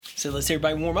So let's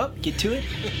everybody warm up, get to it.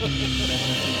 First,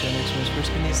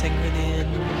 give me a second then.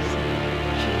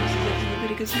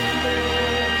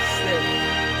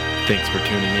 Thanks for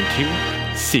tuning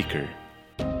into Seeker.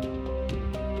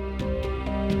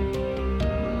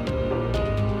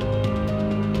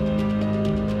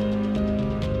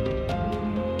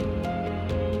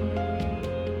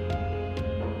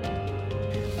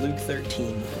 Luke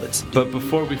 13. But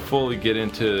before we fully get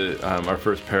into our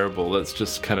first parable, let's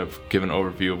just kind of give an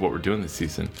overview of what we're doing this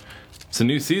season. It's a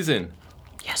new season.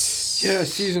 Yes. Yeah,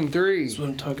 season 3. That's what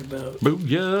I'm talking about.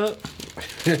 Booyah!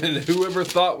 And whoever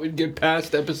thought we'd get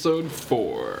past episode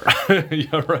 4?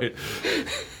 Yeah, right.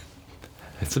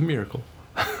 It's a miracle.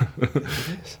 It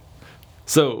is.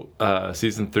 So,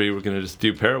 season 3, we're going to just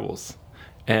do parables.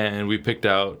 And we picked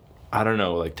out, I don't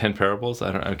know, like 10 parables?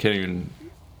 I can't even...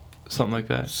 Something like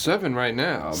that. 7 right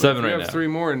now. 7 right now. right You have now. 3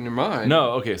 more in your mind.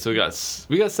 No, okay, so we got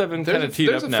 7 kind of teed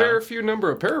up There's a now. fair few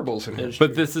number of parables in here.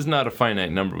 But this is not a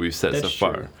finite number we've set That's so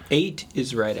far. true. 8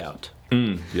 is right out.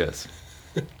 Yes.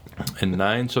 And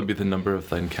 9 shall be the number of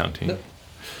thine counting. No.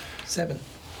 7.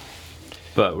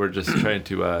 But we're just trying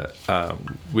to,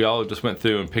 we all just went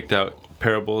through and picked out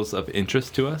parables of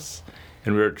interest to us.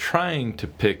 And we were trying to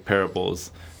pick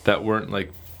parables that weren't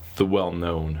like the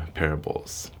well-known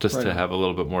parables. Just to Right. have a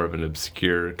little bit more of an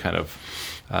obscure kind of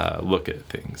look at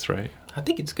things, right? I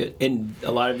think it's good. And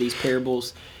a lot of these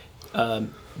parables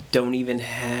don't even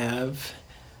have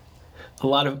a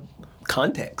lot of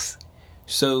context.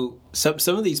 So some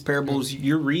of these parables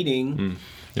you're reading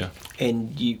Yeah.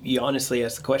 and you honestly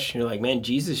ask the question, you're like, man,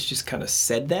 Jesus just kind of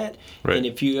said that. Right. And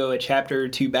if you go a chapter or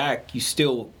 2 back, you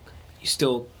still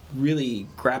really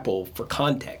grapple for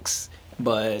context.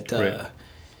 But Right.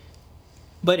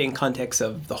 but in context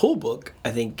of the whole book,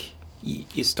 I think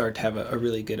you start to have a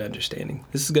really good understanding.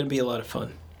 This is going to be a lot of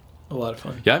fun. A lot of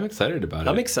fun. Yeah, I'm excited about it.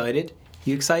 I'm excited.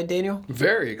 You excited, Daniel?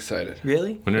 Very excited.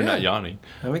 Really? When you're not Yeah. yawning.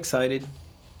 I'm excited.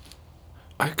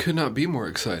 I could not be more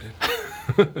excited.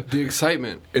 The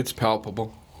excitement, it's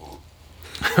palpable.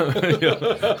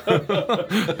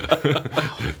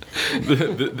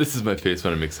 This is my face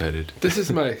when I'm excited. This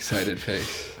is my excited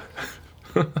face.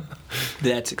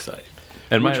 That's exciting.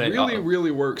 And Which mine,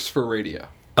 really works for radio.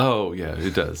 Oh, yeah,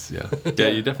 it does, yeah. Yeah,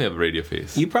 you definitely have a radio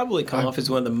face. You probably come off as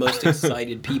one of the most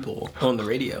excited people on the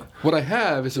radio. What I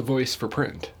have is a voice for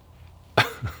print.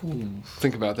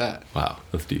 Think about that. Wow,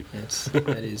 that's deep.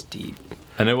 That is deep.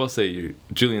 And I will say,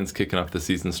 Julian's kicking off the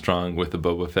season strong with the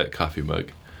Boba Fett coffee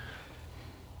mug.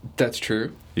 That's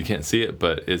true. You can't see it,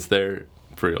 but it's there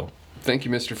for real. Thank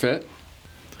you, Mr. Fett.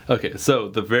 Okay, so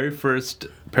the very first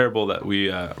parable that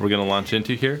we're going to launch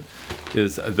into here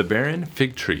is the barren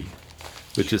fig tree,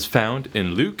 which is found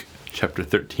in Luke chapter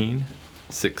 13,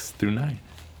 6 through 9.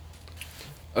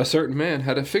 A certain man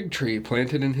had a fig tree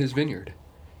planted in his vineyard,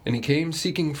 and he came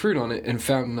seeking fruit on it and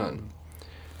found none.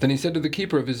 Then he said to the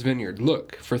keeper of his vineyard,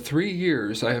 Look, for 3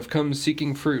 years I have come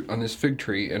seeking fruit on this fig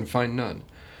tree and find none.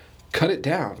 Cut it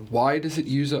down. Why does it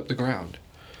use up the ground?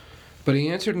 But he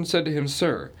answered and said to him,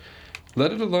 Sir,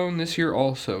 let it alone this year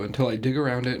also until I dig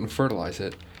around it and fertilize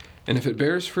it. And if it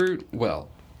bears fruit, well.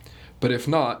 But if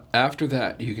not, after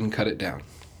that you can cut it down.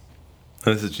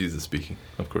 And this is Jesus speaking,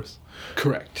 of course.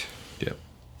 Correct. Yep.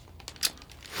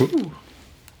 Woo.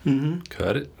 Mm-hmm.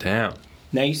 Cut it down.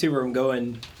 Now you see where I'm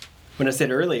going. When I said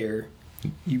earlier,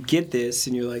 you get this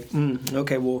and you're like,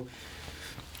 okay, well,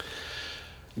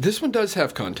 This one does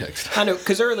have context. I know,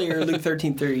 because earlier, Luke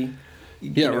 13:3,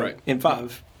 Yeah, right. in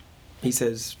 5, he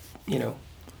says,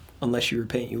 unless you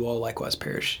repent, you all likewise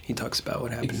perish. He talks about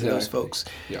what happened to those Exactly. folks.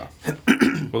 Yeah.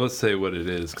 Well, let's say what it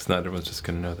is, because not everyone's just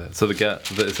going to know that. So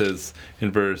it says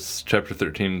in chapter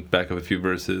 13, back up a few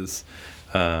verses,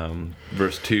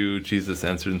 verse 2, Jesus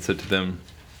answered and said to them,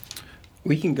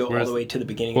 We can go all Whereas- the way to the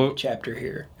beginning of the chapter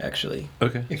here, actually,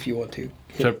 okay, if you want to.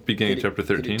 beginning of chapter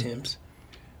 13? Hit it, Tim's.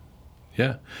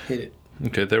 yeah. Hit it.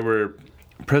 Okay, there were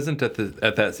present at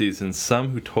that season some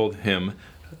who told him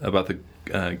about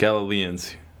the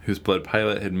Galileans whose blood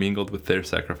Pilate had mingled with their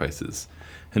sacrifices.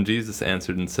 And Jesus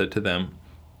answered and said to them,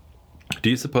 Do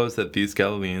you suppose that these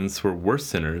Galileans were worse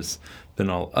sinners than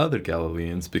all other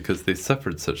Galileans because they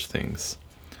suffered such things?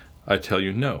 I tell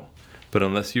you, no. But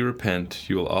unless you repent,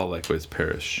 you will all likewise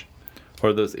perish.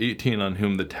 Or those 18 on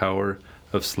whom the tower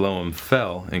of Siloam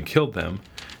fell and killed them,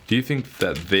 do you think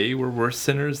that they were worse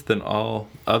sinners than all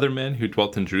other men who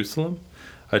dwelt in Jerusalem?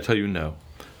 I tell you, no.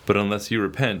 But unless you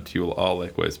repent, you will all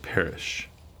likewise perish.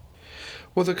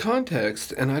 Well, the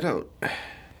context, and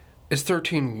it's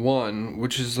 13:1,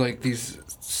 which is like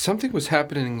something was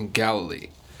happening in Galilee.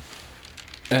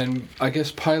 And I guess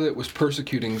Pilate was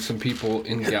persecuting some people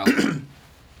in Galilee.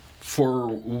 for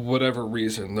whatever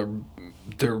reason,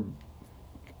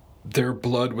 their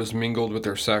blood was mingled with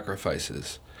their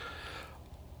sacrifices.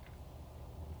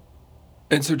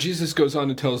 And so Jesus goes on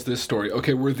and tells this story.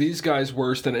 Okay, were these guys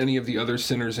worse than any of the other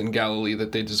sinners in Galilee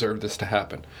that they deserved this to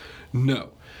happen? No.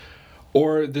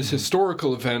 Or this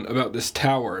historical event about this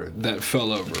tower that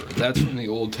fell over. That's from the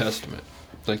Old Testament.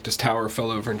 Like, this tower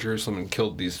fell over in Jerusalem and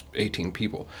killed these 18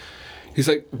 people. He's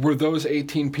like, were those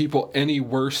 18 people any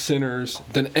worse sinners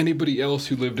than anybody else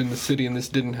who lived in the city and this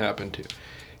didn't happen to?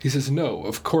 He says, no,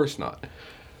 of course not.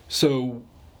 So,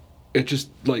 it just,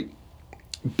 like,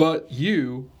 but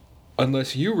you,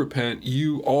 unless you repent,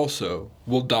 you also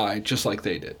will die just like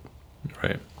they did.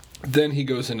 Right. Then he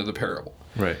goes into the parable.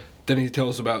 Right. Then he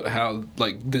tells about how,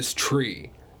 like, this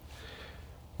tree,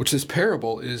 which this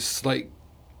parable is, like,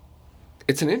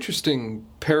 it's an interesting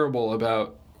parable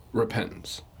about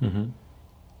repentance. Mm-hmm.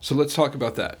 So let's talk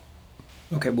about that.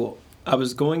 Okay, well, I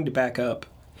was going to back up.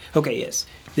 Okay, yes.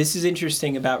 This is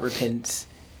interesting about repentance.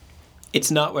 It's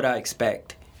not what I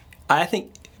expect. I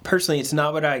think, personally, it's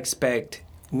not what I expect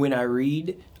when I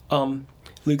read Luke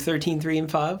 13:3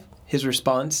 and 5, his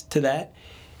response to that.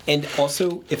 And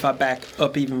also, if I back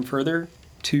up even further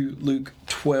to Luke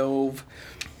 12,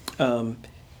 kind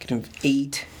of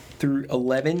 8 through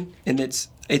 11, and it's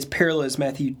parallel as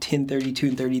Matthew 10:32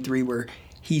 and 33, where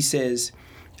he says,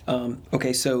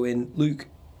 okay, so in Luke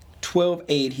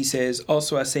 12:8, he says,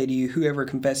 also I say to you, whoever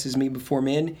confesses me before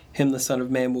men, him the Son of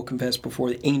Man will confess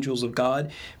before the angels of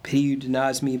God. But he who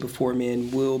denies me before men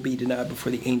will be denied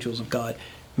before the angels of God.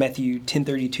 Matthew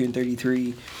 10:32 and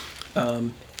 33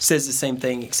 says the same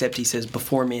thing, except he says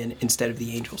before men instead of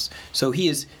the angels. So he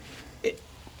is...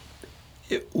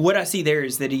 what I see there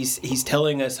is that he's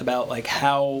telling us about, like,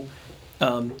 how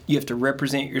you have to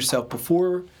represent yourself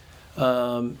before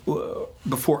others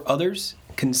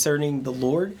concerning the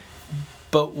Lord.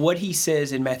 But what he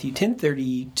says in Matthew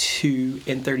 10:32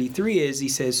 and 33 is, he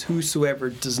says, whosoever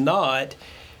does not,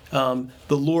 the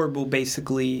Lord will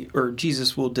basically, or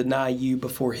Jesus will deny you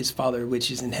before his Father which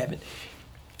is in heaven.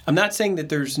 I'm not saying that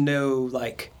there's no,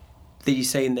 like, that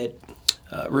he's saying that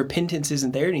repentance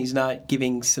isn't there and he's not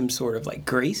giving some sort of, like,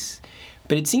 grace.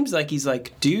 But it seems like he's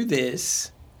like, do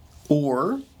this,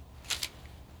 or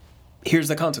here's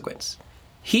the consequence.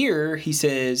 Here, he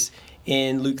says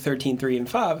in Luke 13:3 and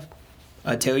 5,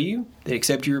 I tell you that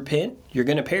except you repent, you're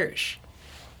going to perish.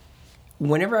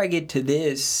 Whenever I get to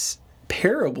this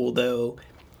parable, though,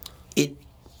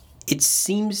 it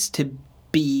seems to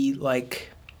be like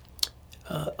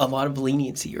a lot of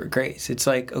leniency or grace. It's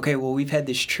like, okay, well, we've had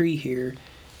this tree here.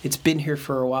 It's been here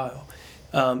for a while.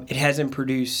 It hasn't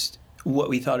produced what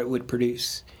we thought it would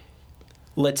produce.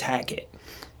 Let's hack it.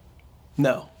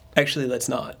 No, actually, let's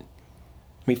not.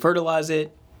 We fertilize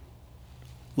it.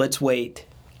 Let's wait.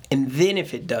 And then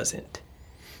if it doesn't,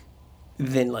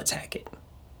 then let's hack it.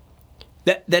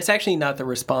 That's actually not the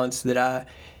response that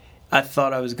I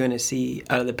thought I was going to see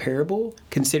out of the parable,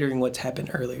 considering what's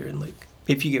happened earlier in Luke.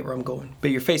 If you get where I'm going.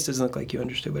 But your face doesn't look like you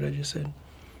understood what I just said.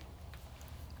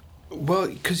 Well,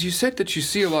 because you said that you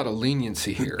see a lot of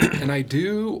leniency here. And I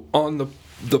do on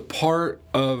the part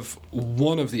of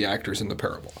one of the actors in the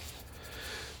parable.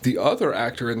 The other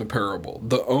actor in the parable,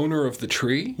 the owner of the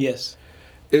tree, yes,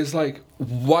 is like,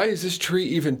 why is this tree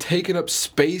even taking up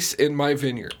space in my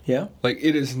vineyard? Yeah. Like,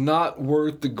 it is not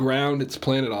worth the ground it's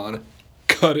planted on.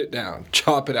 Cut it down.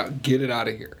 Chop it out. Get it out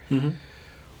of here. Mm-hmm.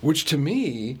 Which, to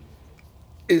me,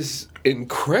 is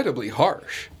incredibly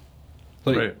harsh.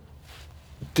 Like, right.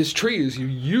 This tree is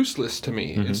useless to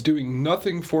me. Mm-hmm. It's doing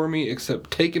nothing for me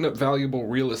except taking up valuable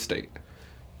real estate.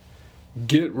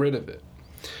 Get rid of it.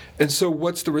 And so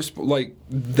what's the response? Like,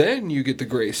 then you get the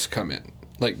grace come in.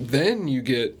 Like, then you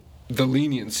get the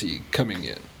leniency coming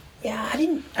in. Yeah,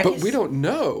 I But guess... we don't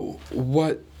know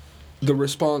what the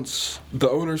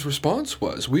owner's response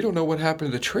was. We don't know what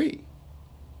happened to the tree.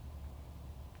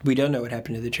 We don't know what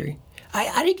happened to the tree.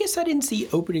 I guess I didn't see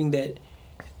opening that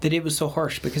it was so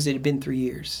harsh because it had been 3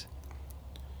 years.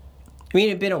 I mean,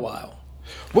 it had been a while.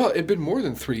 Well, it had been more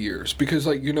than 3 years because,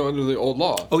 like, under the old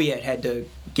law. Oh, yeah, it had to...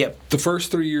 Yep. The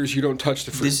first 3 years, you don't touch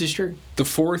the fruit. This is true. The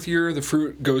fourth year, the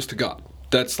fruit goes to God.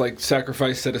 That's like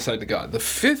sacrifice set aside to God. The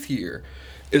fifth year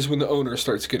is when the owner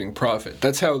starts getting profit.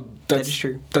 That is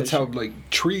true. That's how like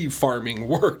tree farming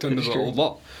worked under the old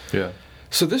law. Yeah.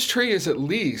 So this tree is at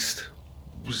least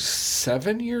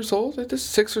 7 years old at this,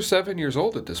 6 or 7 years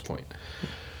old at this point.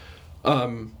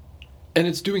 And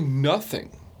it's doing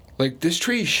nothing. Like, this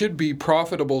tree should be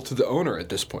profitable to the owner at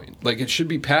this point. Like, it should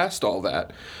be past all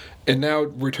that and now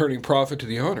returning profit to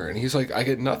the owner. And he's like, I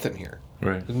get nothing here.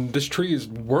 Right. And this tree is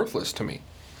worthless to me.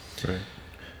 Right.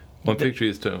 Well, fig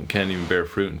trees can't even bear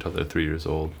fruit until they're 3 years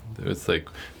old. It's like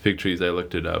fig trees, I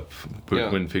looked it up.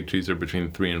 Yeah. When fig trees are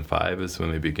between 3 and 5 is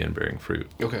when they begin bearing fruit.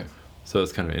 Okay. So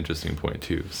that's kind of an interesting point,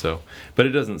 too. So, but it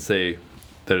doesn't say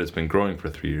that it's been growing for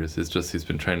 3 years. It's just he's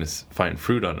been trying to find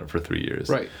fruit on it for 3 years.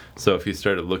 Right. So if he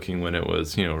started looking when it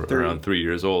was, around 3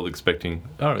 years old, expecting,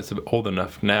 it's old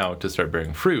enough now to start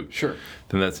bearing fruit. Sure.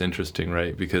 Then that's interesting,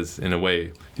 right? Because in a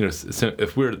way,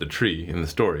 if we're the tree in the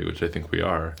story, which I think we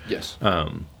are. Yes.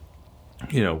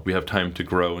 We have time to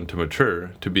grow and to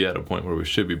mature to be at a point where we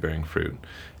should be bearing fruit.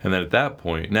 And then at that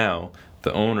point, now,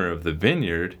 the owner of the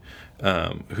vineyard,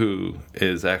 who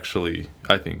is actually,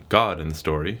 I think, God in the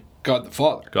story. God the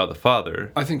Father. God the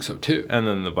Father. I think so too. And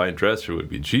then the vine dresser would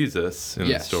be Jesus in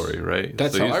the story, right?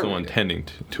 That's so how he's I the one read it. tending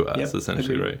to us, Yep,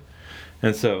 essentially, agreed. right?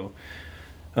 And so,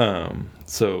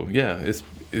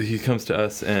 he comes to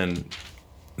us and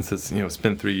says, it's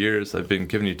been 3 years. I've been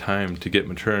giving you time to get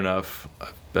mature enough.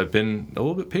 I've been a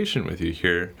little bit patient with you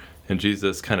here. And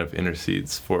Jesus kind of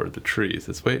intercedes for the tree. He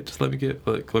says, wait, just let me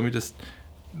just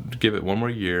give it one more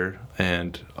year,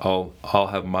 and I'll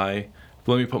have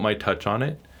let me put my touch on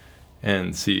it,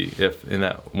 and see if in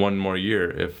that one more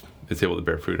year if it's able to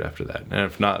bear fruit after that. And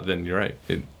if not, then you're right,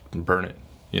 burn it,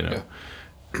 Yeah.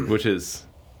 which is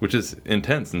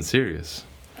intense and serious.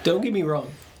 Don't get me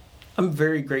wrong. I'm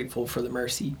very grateful for the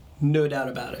mercy. No doubt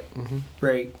about it. Mm-hmm.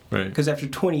 Right? Right. Because after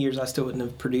 20 years, I still wouldn't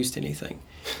have produced anything.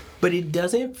 But it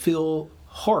doesn't feel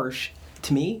harsh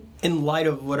to me in light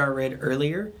of what I read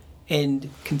earlier, and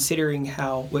considering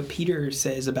what Peter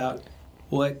says about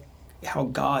how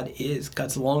God is.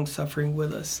 God's long-suffering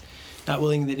with us, not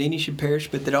willing that any should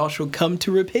perish, but that all shall come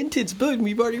to repentance. Boom,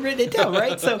 we've already written it down,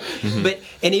 right? So,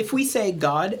 and if we say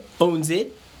God owns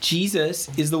it, Jesus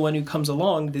is the one who comes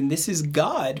along, then this is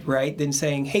God, right? Then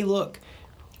saying, hey, look,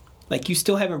 like you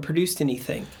still haven't produced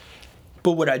anything.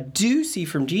 But what I do see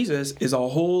from Jesus is a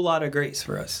whole lot of grace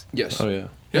for us. Yes. Oh, yeah.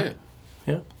 Yeah.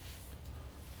 Yeah.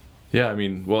 Yeah, I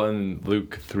mean, well, in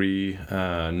Luke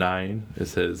 3:9, it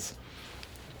says,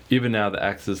 even now the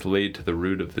axe is laid to the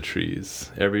root of the trees.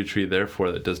 Every tree,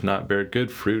 therefore, that does not bear good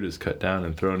fruit is cut down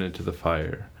and thrown into the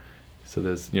fire. So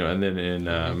there's, and then in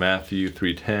Matthew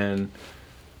 3:10,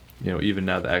 even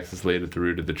now the axe is laid at the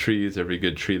root of the trees. Every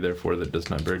good tree, therefore, that does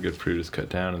not bear good fruit is cut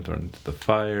down and thrown into the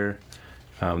fire.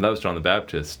 That was John the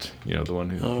Baptist, the one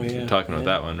who talking about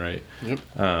that one, right? Yep.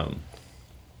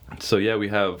 So yeah, we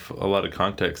have a lot of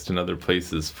context in other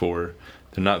places for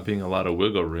there not being a lot of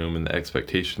wiggle room in the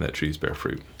expectation that trees bear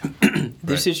fruit.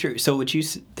 This is true. So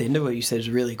the end of what you said is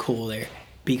really cool there,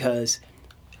 because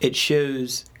it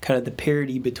shows kind of the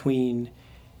parity between,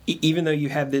 even though you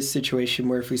have this situation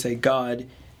where if we say God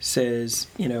says,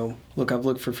 look, I've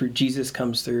looked for fruit, Jesus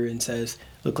comes through and says,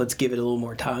 look, let's give it a little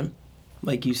more time.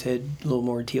 Like you said, a little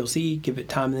more TLC, give it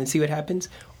time and then see what happens.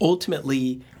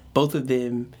 Ultimately, both of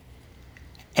them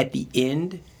at the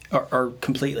end are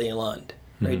completely aligned.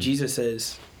 Right? Mm-hmm. Jesus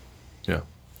says, Yeah.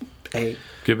 hey,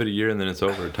 Give it a year and then it's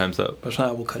over. Time's up.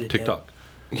 I will cut it down. TikTok.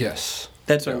 Yes.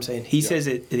 That's what I'm saying. He says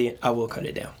it at the end, I will cut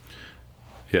it down.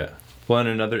 Yeah. Well, and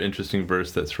another interesting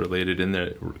verse that's related in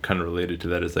there, kind of related to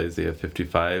that, is Isaiah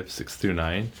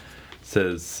 55:6-9.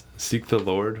 Says, seek the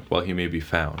Lord while he may be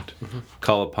found. Mm-hmm.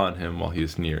 Call upon him while he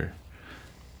is near.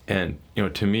 And,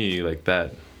 to me, like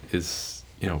that is,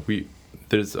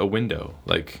 there's a window.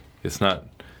 Like, it's not,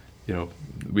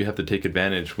 we have to take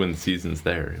advantage when the season's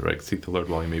there, right? Seek the Lord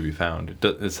while he may be found.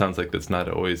 It sounds like that's not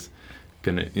always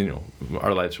gonna,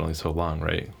 our lives are only so long,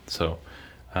 right? So,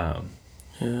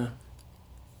 Yeah.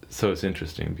 so it's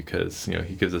interesting because,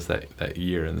 he gives us that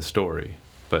year in the story,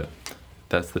 but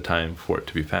that's the time for it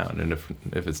to be found. And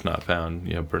if it's not found,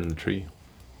 burn the tree.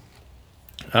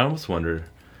 I almost wonder,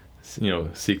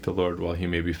 seek the Lord while he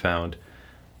may be found.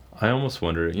 I almost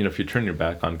wonder, if you turn your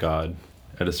back on God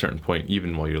at a certain point,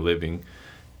 even while you're living,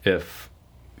 of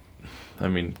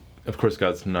course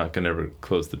God's not going to ever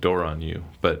close the door on you,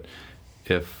 but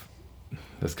if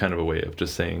that's kind of a way of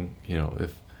just saying,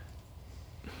 if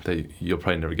that you'll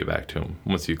probably never get back to him.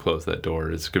 Once you close that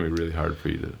door, it's going to be really hard for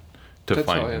you to That's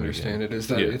find how I him understand again. it, is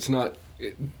that it's not...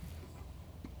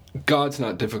 God's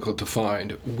not difficult to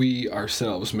find. We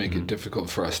ourselves make it difficult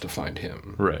for us to find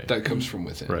him. Right. That comes from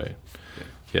within. Right.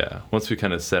 Yeah. Once we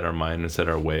kind of set our mind and set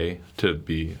our way to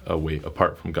be a way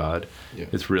apart from God,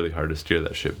 it's really hard to steer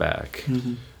that shit back.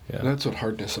 Mm-hmm. Yeah. And that's what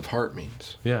hardness of heart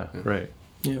means. Yeah. Right.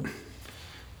 Yeah.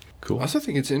 Cool. I also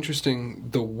think it's interesting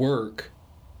the work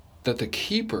that the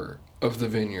keeper of the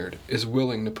vineyard is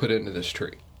willing to put into this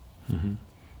tree. Mm-hmm.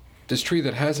 This tree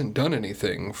that hasn't done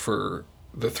anything for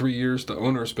the 3 years the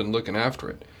owner's been looking after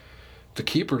it. The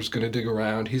keeper's going to dig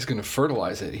around. He's going to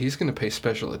fertilize it. He's going to pay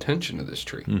special attention to this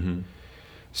tree. Mm-hmm.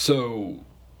 So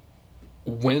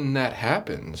when that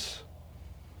happens,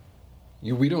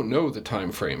 we don't know the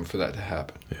time frame for that to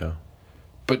happen. Yeah.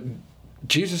 But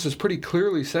Jesus is pretty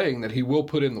clearly saying that he will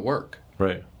put in the work.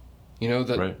 Right. You know,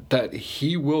 that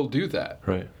he will do that.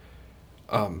 Right.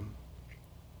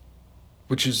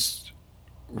 Which is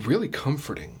really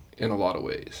comforting in a lot of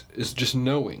ways, is just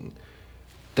knowing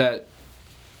that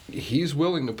he's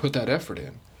willing to put that effort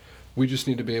in. We just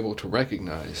need to be able to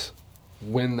recognize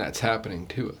when that's happening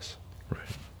to us. Right.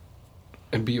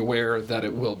 And be aware that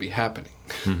it will be happening.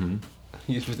 Mm-hmm.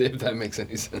 If that makes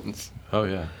any sense. Oh,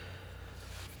 yeah.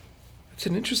 It's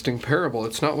an interesting parable.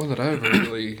 It's not one that I've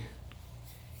really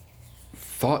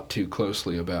thought too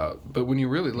closely about. But when you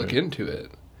really look into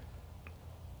it,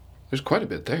 there's quite a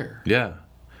bit there. Yeah.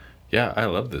 Yeah, I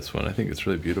love this one. I think it's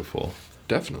really beautiful.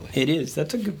 Definitely. It is.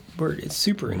 That's a good word. It's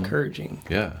super encouraging.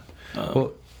 Yeah.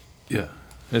 Well, yeah.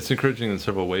 It's encouraging in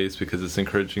several ways, because it's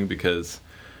encouraging because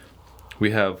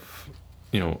we have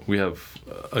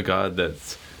a God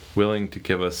that's willing to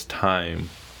give us time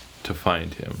to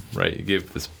find him, right? He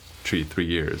gave this tree 3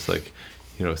 years. Like,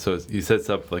 so he sets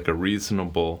up like a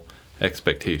reasonable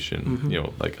expectation,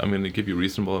 Mm-hmm. Like, I'm going to give you a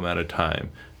reasonable amount of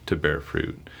time to bear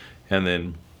fruit.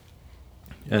 And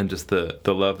just the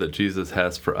love that Jesus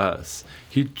has for us.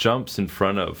 He jumps in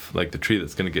front of like the tree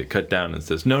that's going to get cut down and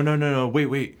says, no,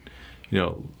 wait.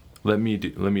 Let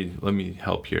me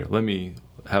help here. Let me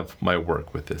have my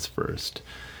work with this first.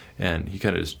 And he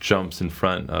kind of just jumps in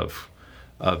front of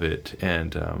it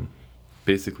and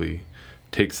basically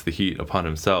takes the heat upon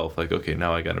himself. Like, okay,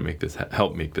 now I got to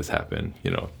help make this happen,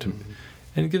 and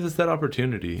it gives us that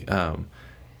opportunity. I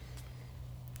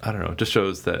don't know, it just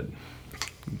shows that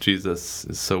Jesus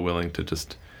is so willing to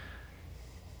just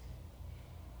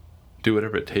do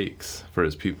whatever it takes for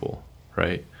his people,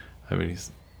 right? I mean,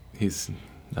 he's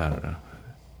I don't know.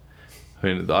 I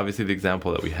mean, obviously the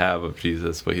example that we have of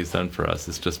Jesus, what he's done for us,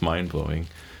 is just mind-blowing.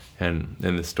 And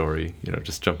in this story,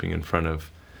 just jumping in front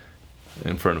of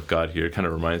God here kind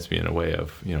of reminds me in a way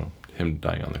of, him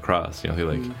dying on the cross.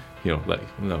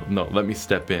 Let me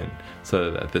step in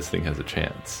so that this thing has a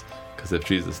chance. Because if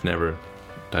Jesus never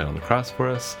died on the cross for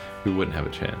us, we wouldn't have a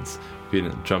chance. If he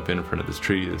didn't jump in front of this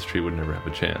tree would never have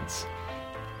a chance.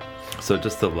 So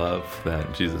just the love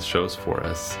that Jesus shows for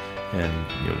us,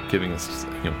 and giving us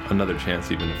another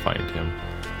chance even to find him,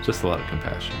 just a lot of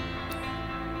compassion.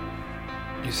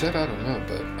 You said I don't know,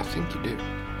 but I think you do.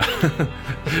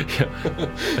 Yeah,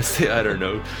 I say I don't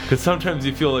know because sometimes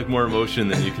you feel like more emotion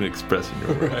than you can express in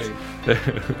your words. Right.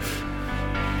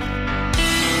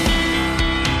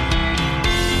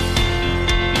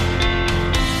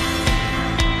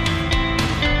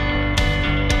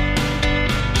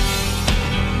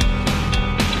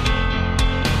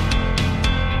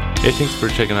 Hey, thanks for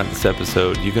checking out this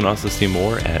episode. You can also see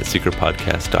more at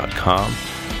secretpodcast.com.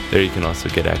 There you can also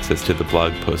get access to the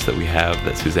blog posts that we have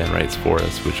that Suzanne writes for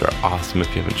us, which are awesome.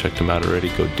 If you haven't checked them out already,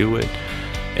 go do it.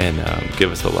 And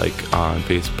give us a like on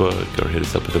Facebook or hit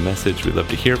us up with a message. We'd love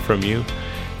to hear from you.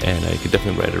 And you can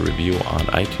definitely write a review on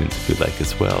iTunes if you'd like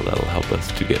as well. That'll help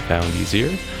us to get found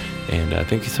easier. And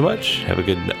thank you so much. Have a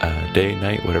good day,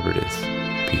 night, whatever it is.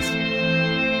 Peace.